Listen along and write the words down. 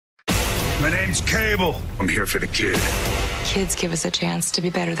My name's Cable. I'm here for the kid. Kids give us a chance to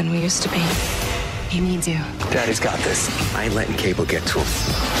be better than we used to be. He needs you. Daddy's got this. I ain't letting Cable get to him.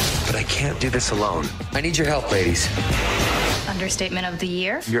 But I can't do this alone. I need your help, ladies. Understatement of the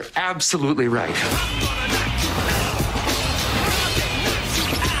year? You're absolutely right.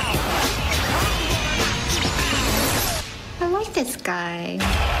 I like this guy.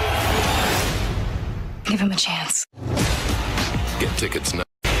 Give him a chance. Get tickets now.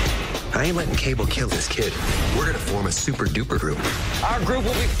 I ain't letting Cable kill this kid. We're gonna form a super duper group. Our group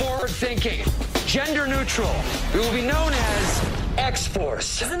will be forward-thinking, gender-neutral. We will be known as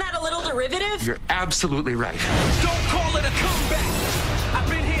X-Force. Isn't that a little derivative? You're absolutely right. Don't call it a comeback. I've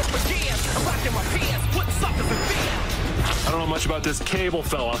been here for years. I'm rocking my pants, put suckers in fear. I don't know much about this Cable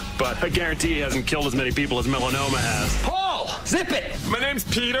fella, but I guarantee he hasn't killed as many people as Melanoma has. Paul, zip it. My name's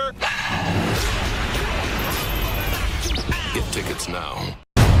Peter. Get tickets now.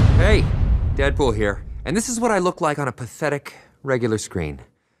 Hey, Deadpool here. And this is what I look like on a pathetic, regular screen.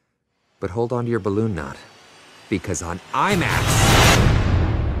 But hold on to your balloon knot, because on IMAX,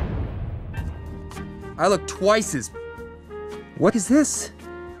 I look twice as... What is this?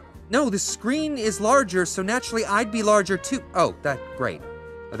 No, the screen is larger, so naturally I'd be larger too. Oh, great.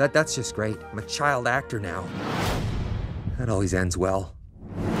 That's just great. I'm a child actor now. That always ends well.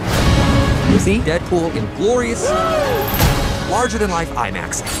 You see, Deadpool in glorious, larger-than-life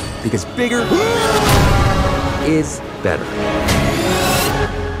IMAX, because bigger is better.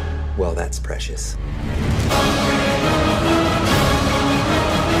 Well, that's precious.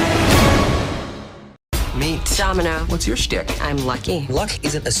 Meet. Domino. What's your shtick? I'm lucky. Luck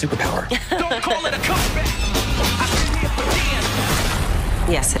isn't a superpower. Don't call it a comeback. I've been here for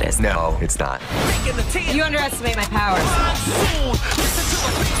years. Yes, it is. No, it's not. Making the team. You underestimate my powers.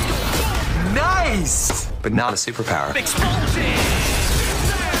 Nice! But not a superpower. Explosion.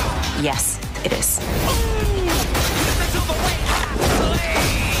 Yes, it is.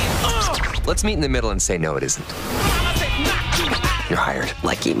 Let's meet in the middle and say no, it isn't. You're hired.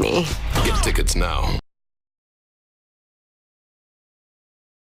 Lucky me. Get tickets now.